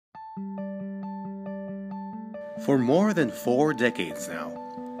For more than 4 decades now,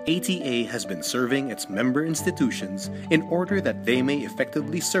 ATA has been serving its member institutions in order that they may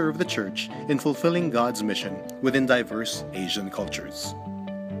effectively serve the Church in fulfilling God's mission within diverse Asian cultures.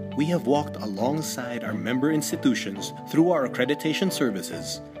 We have walked alongside our member institutions through our accreditation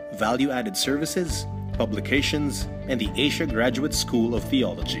services, value-added services, publications, and the Asia Graduate School of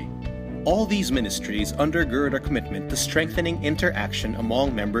Theology. All these ministries undergird our commitment to strengthening interaction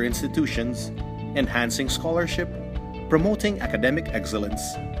among member institutions, enhancing scholarship, promoting academic excellence,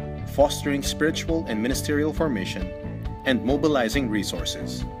 fostering spiritual and ministerial formation, and mobilizing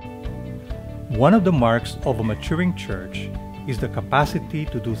resources. One of the marks of a maturing church is the capacity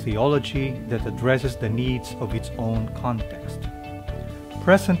to do theology that addresses the needs of its own context.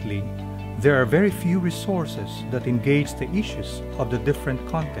 Presently, there are very few resources that engage the issues of the different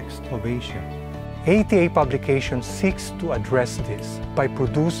contexts of Asia. ATA Publications seeks to address this by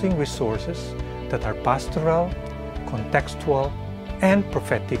producing resources that are pastoral, contextual, and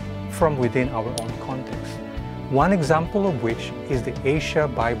prophetic from within our own context. One example of which is the Asia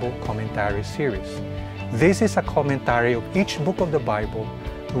Bible Commentary series. This is a commentary of each book of the Bible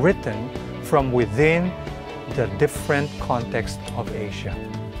written from within the different contexts of Asia.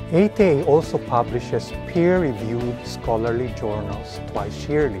 ATA also publishes peer-reviewed scholarly journals twice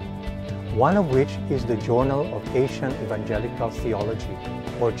yearly, one of which is the Journal of Asian Evangelical Theology,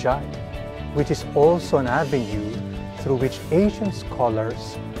 or JAI, which is also an avenue through which Asian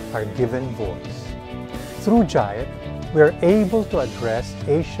scholars are given voice. Through JAI, we are able to address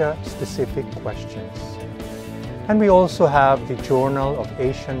Asia-specific questions. And we also have the Journal of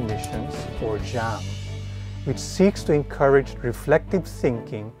Asian Missions, or JAM, which seeks to encourage reflective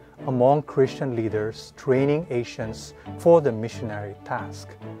thinking among Christian leaders training Asians for the missionary task.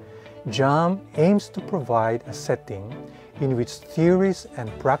 JAM aims to provide a setting in which theories and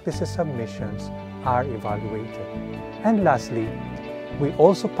practices of missions are evaluated. And lastly, we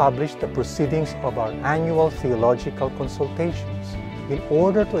also publish the proceedings of our annual theological consultations in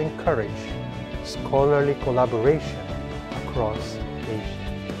order to encourage scholarly collaboration across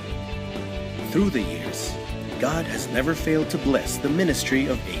Asia. Through the years, God has never failed to bless the ministry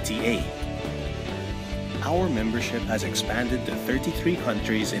of ATA. Our membership has expanded to 33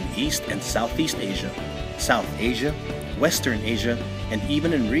 countries in East and Southeast Asia, South Asia, Western Asia, and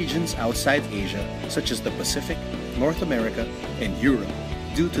even in regions outside Asia such as the Pacific, North America, and Europe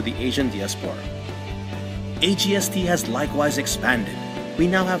due to the Asian diaspora. AGST has likewise expanded. We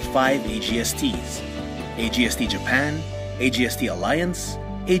now have 5 AGSTs: AGST Japan, AGST Alliance,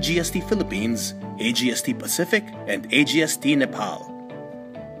 AGST Philippines, AGST Pacific, and AGST Nepal.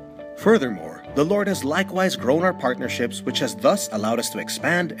 Furthermore, the Lord has likewise grown our partnerships, which has thus allowed us to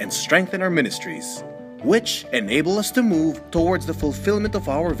expand and strengthen our ministries, which enable us to move towards the fulfillment of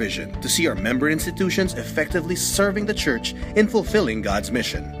our vision to see our member institutions effectively serving the Church in fulfilling God's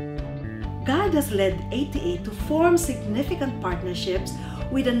mission. God has led ATA to form significant partnerships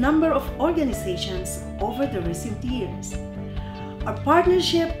with a number of organizations over the recent years. Our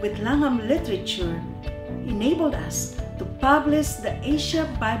partnership with Langham Literature enabled us to publish the Asia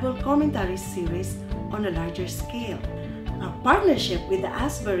Bible Commentary series on a larger scale. Our partnership with the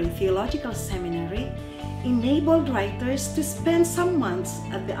Asbury Theological Seminary enabled writers to spend some months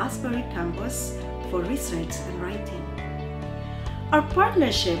at the Asbury campus for research and writing. Our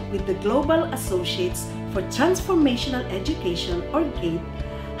partnership with the Global Associates for Transformational Education, or GATE,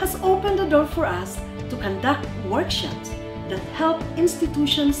 has opened the door for us to conduct workshops that help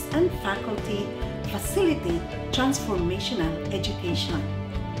institutions and faculty facilitate transformational education.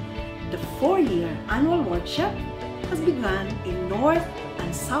 The 4-year annual workshop has begun in North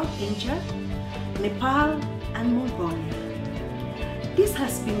and South Asia, Nepal, and Mongolia. This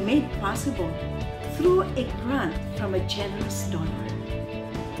has been made possible through a grant from a generous donor.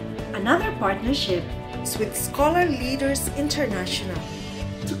 Another partnership is with Scholar Leaders International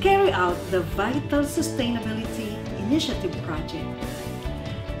to carry out the Vital Sustainability Initiative project.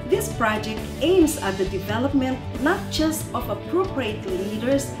 This project aims at the development not just of appropriate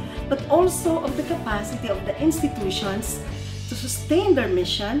leaders, but also of the capacity of the institutions to sustain their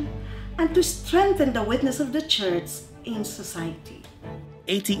mission and to strengthen the witness of the Church in society.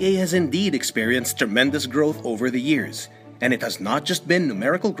 ATA has indeed experienced tremendous growth over the years, and it has not just been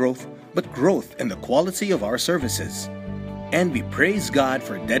numerical growth, but growth in the quality of our services. And we praise God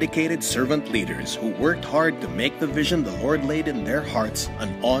for dedicated servant leaders who worked hard to make the vision the Lord laid in their hearts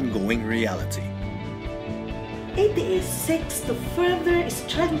an ongoing reality. ATA seeks to further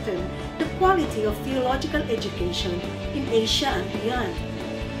strengthen the quality of theological education in Asia and beyond.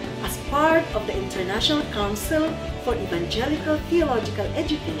 As part of the International Council for Evangelical Theological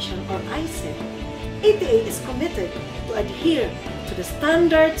Education, or ICET, ATA is committed to adhere to the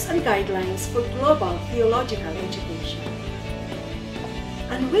standards and guidelines for global theological education.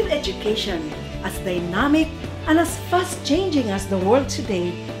 And with education as dynamic and as fast-changing as the world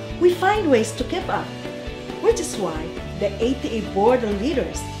today, we find ways to keep up, which is why the ATA board and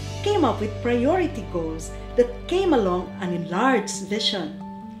leaders came up with priority goals that came along an enlarged vision.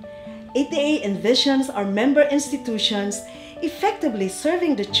 ATA envisions our member institutions effectively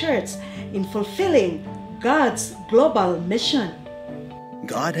serving the church in fulfilling God's global mission.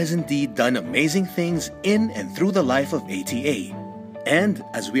 God has indeed done amazing things in and through the life of ATA. And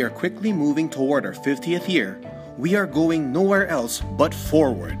as we are quickly moving toward our 50th year, we are going nowhere else but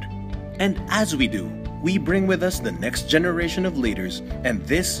forward. And as we do, we bring with us the next generation of leaders, and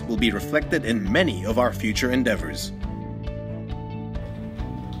this will be reflected in many of our future endeavors.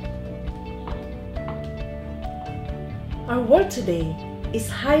 Our world today is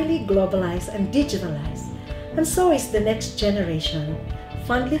highly globalized and digitalized, and so is the next generation,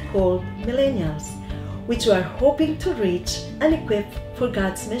 fondly called millennials, which we are hoping to reach and equip for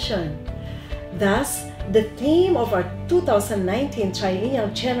God's mission. Thus, the theme of our 2019 Triennial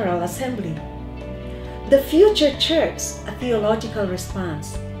General Assembly, The Future Church, a Theological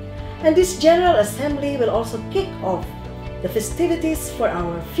Response. And this General Assembly will also kick off the festivities for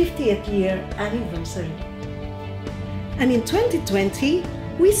our 50th year anniversary. And in 2020,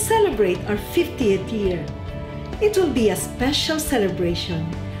 we celebrate our 50th year. It will be a special celebration,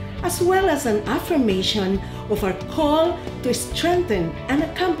 as well as an affirmation of our call to strengthen and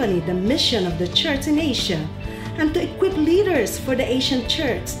accompany the mission of the Church in Asia and to equip leaders for the Asian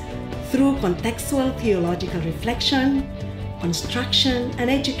Church through contextual theological reflection, construction,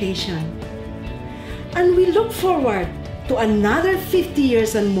 and education. And we look forward to another 50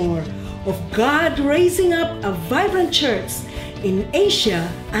 years and more of God raising up a vibrant church in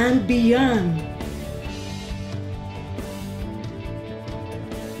Asia and beyond.